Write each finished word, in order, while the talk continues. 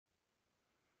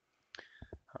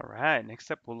All right,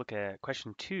 next up we'll look at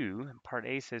question 2. Part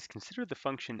A says, consider the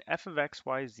function f of x,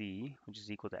 y, z, which is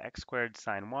equal to x squared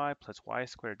sine y plus y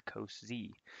squared cos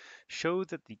z. Show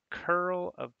that the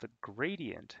curl of the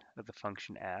gradient of the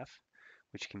function f,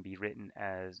 which can be written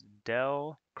as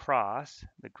del cross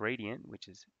the gradient, which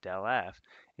is del f,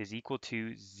 is equal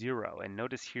to 0. And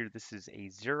notice here this is a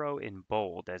 0 in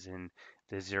bold, as in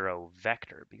the 0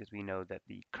 vector, because we know that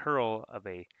the curl of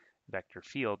a vector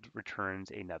field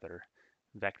returns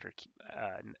vector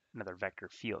another vector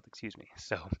field, excuse me.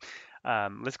 So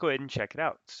let's go ahead and check it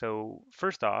out. So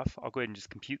first off, I'll go ahead and just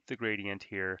compute the gradient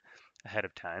here ahead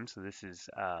of time. So this is,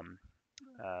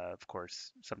 of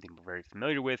course, something we're very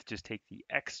familiar with. Just take the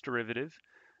x derivative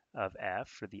of f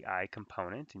for the I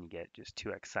component, and you get just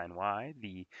 2x sine y.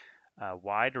 The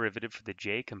y derivative for the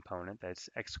j component, that's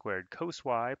x squared cos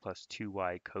y plus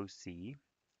 2y cos z.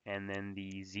 And then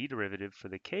the z derivative for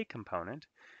the k component,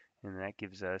 and that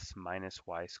gives us minus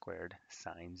y squared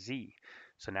sine z.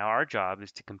 So now our job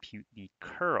is to compute the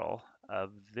curl of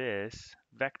this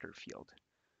vector field.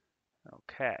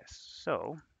 Okay,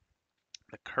 so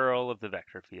the curl of the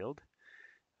vector field,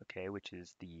 okay, which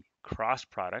is the cross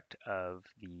product of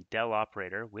the del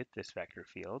operator with this vector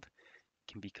field,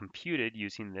 can be computed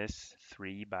using this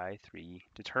 3 by 3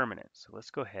 determinant. So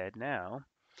let's go ahead now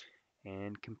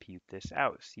and compute this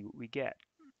out, see what we get.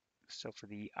 So for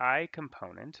the I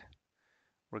component,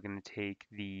 we're going to take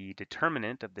the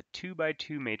determinant of the 2 by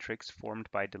 2 matrix formed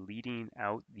by deleting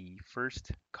out the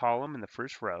first column and the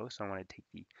first row. So I want to take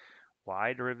the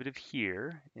y derivative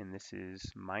here, and this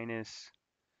is minus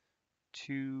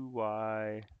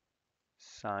 2y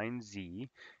sine z.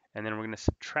 And then we're going to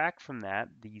subtract from that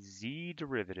the z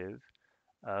derivative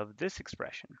of this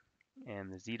expression.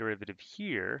 And the z derivative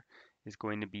here is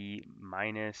going to be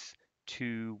minus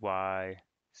 2y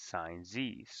sine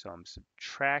z. So I'm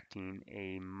subtracting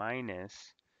a minus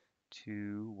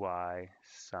 2y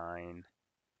sine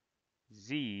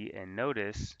z, and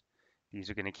notice these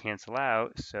are going to cancel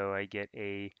out, so I get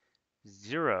a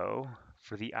 0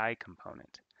 for the I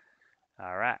component.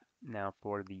 All right, now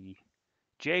for the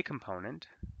j component,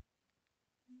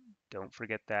 don't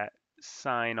forget that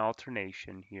sign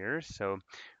alternation here. So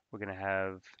we're going to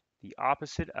have the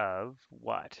opposite of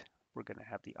what? We're going to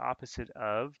have the opposite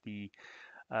of the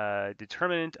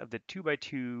determinant of the 2 by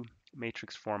 2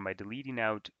 matrix form by deleting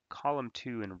out column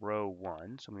 2 and row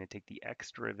 1. So I'm going to take the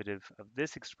x derivative of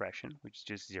this expression, which is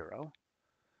just 0,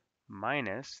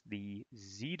 minus the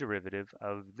z derivative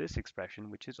of this expression,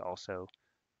 which is also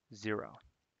 0.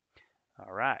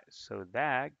 All right, so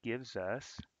that gives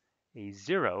us a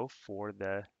 0 for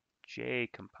the j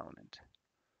component.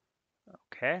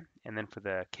 Okay, and then for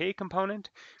the k component,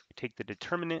 we take the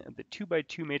determinant of the 2 by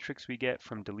 2 matrix we get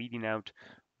from deleting out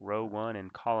row 1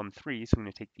 and column 3. So I'm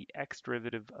going to take the x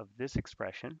derivative of this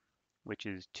expression, which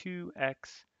is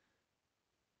 2x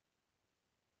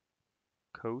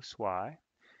cos y,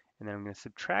 and then I'm going to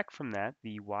subtract from that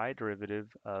the y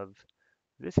derivative of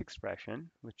this expression,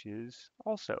 which is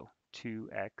also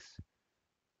 2x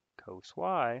cos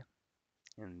y,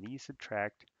 and these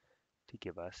subtract to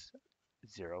give us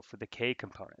 0 for the k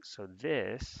component. So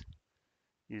this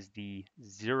is the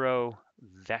 0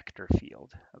 vector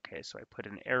field. Okay, so I put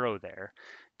an arrow there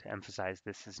to emphasize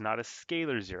this is not a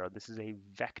scalar 0, this is a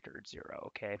vectored 0,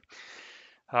 okay?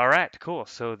 All right, cool.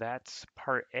 So that's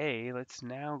part A. Let's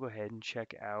now go ahead and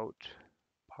check out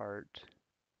part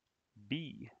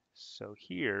B. So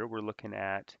here we're looking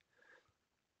at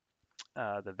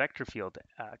the vector field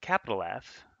capital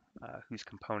F, whose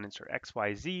components are x,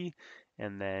 y, z,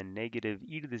 and then negative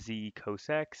e to the z cos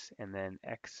x, and then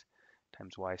x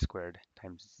times y squared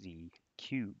times z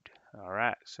cubed. All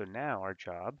right, so now our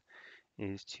job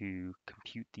is to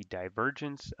compute the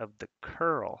divergence of the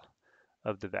curl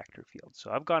of the vector field. So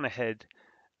I've gone ahead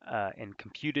and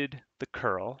computed the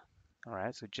curl. All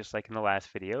right, so just like in the last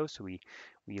video, so we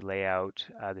lay out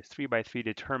this 3 by 3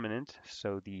 determinant.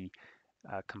 So the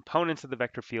components of the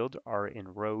vector field are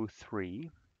in row 3,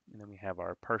 and then we have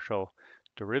our partial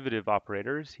derivative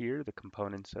operators here, the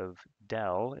components of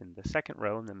del in the second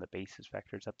row, and then the basis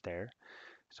vectors up there.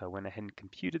 So I went ahead and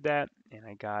computed that, and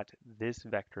I got this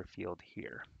vector field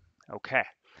here. Okay,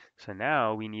 so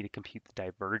now we need to compute the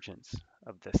divergence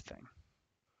of this thing.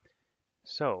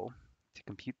 So to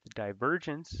compute the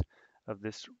divergence of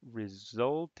this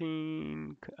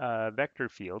resulting vector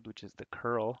field, which is the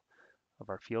curl of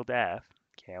our field f,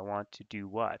 okay, I want to do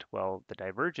what? Well, the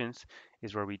divergence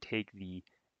is where we take the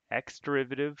x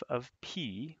derivative of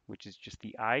p, which is just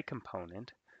the I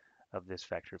component of this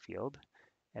vector field,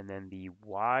 and then the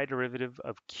y derivative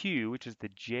of q, which is the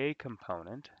j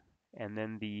component, and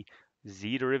then the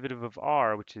z derivative of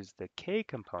r, which is the k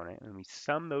component, and we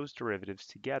sum those derivatives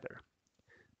together.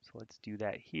 So let's do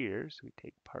that here. So we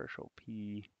take partial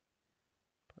p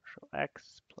partial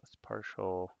x plus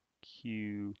partial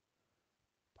q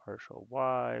partial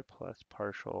y plus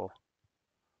partial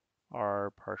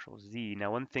r partial z.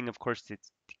 Now one thing, of course, to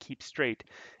keep straight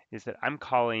is that I'm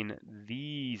calling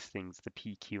these things the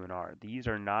p, q, and r. These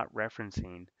are not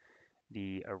referencing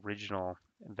the original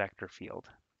vector field.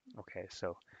 Okay,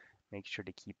 so make sure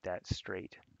to keep that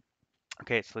straight.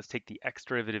 Okay, so let's take the x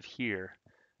derivative here.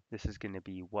 This is going to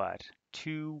be what?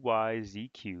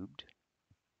 2yz cubed.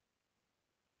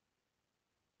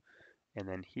 And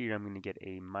then here I'm going to get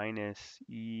a minus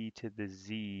e to the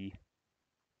z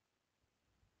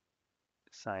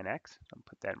sine x. I'll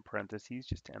put that in parentheses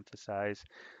just to emphasize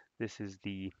this is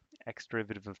the x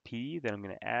derivative of p. Then I'm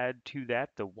going to add to that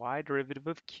the y derivative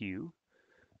of q.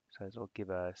 So this will give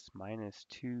us minus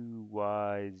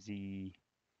 2yz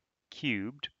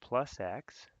cubed plus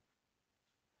x.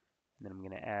 And then I'm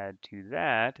going to add to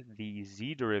that the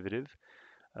z derivative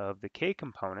of the k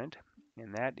component,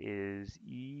 and that is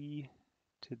e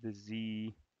to the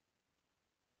z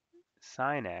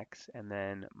sine x, and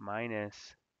then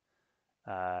minus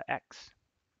x.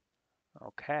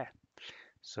 Okay,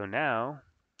 so now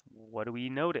what do we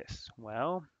notice?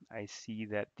 Well, I see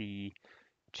that the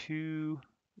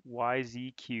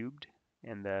 2yz cubed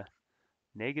and the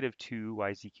negative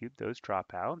 2yz cubed, those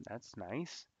drop out. That's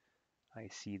nice. I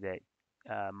see that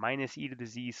minus e to the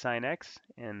z sine x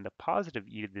and the positive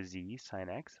e to the z sine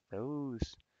x,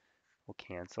 those will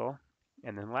cancel.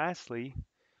 And then lastly,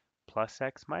 plus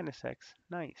x minus x,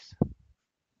 nice.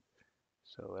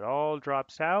 So it all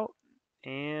drops out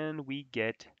and we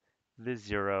get the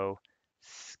zero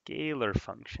scalar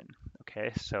function.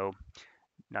 Okay, so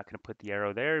not going to put the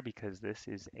arrow there because this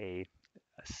is a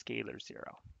scalar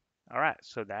zero. All right,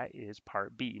 so that is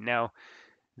part B. Now,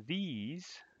 these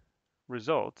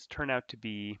results turn out to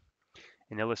be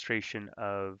an illustration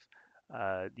of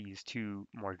these two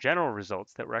more general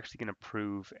results that we're actually going to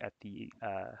prove at the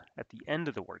end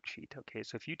of the worksheet. Okay,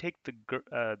 so if you take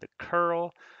the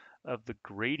curl of the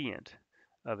gradient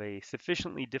of a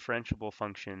sufficiently differentiable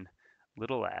function,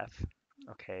 little f,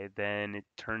 okay, then it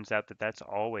turns out that that's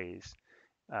always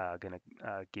going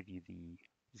to give you the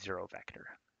zero vector.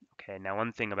 Okay, now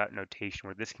one thing about notation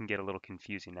where this can get a little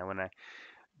confusing. Now when I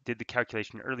did the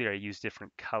calculation earlier, I used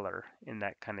different color, and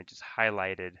that kind of just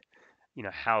highlighted,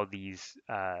 how these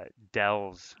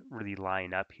del's really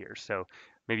line up here. So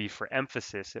maybe for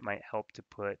emphasis, it might help to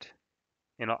put,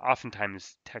 and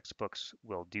oftentimes textbooks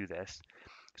will do this.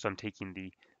 So I'm taking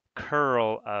the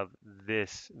curl of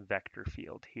this vector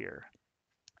field here.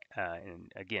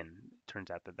 And again, it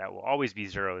turns out that that will always be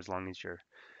zero as long as your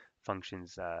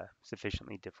function's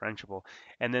sufficiently differentiable.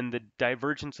 And then the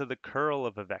divergence of the curl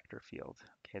of a vector field.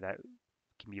 Okay, that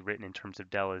can be written in terms of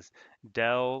del as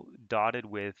del dotted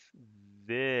with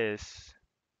this.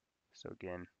 So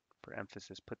again, for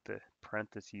emphasis, put the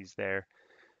parentheses there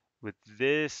with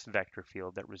this vector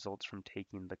field that results from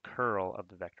taking the curl of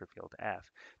the vector field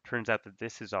f. Turns out that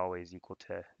this is always equal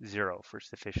to 0 for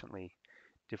sufficiently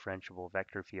differentiable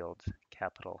vector fields,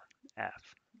 capital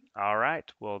F. All right,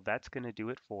 well, that's going to do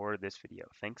it for this video.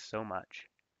 Thanks so much.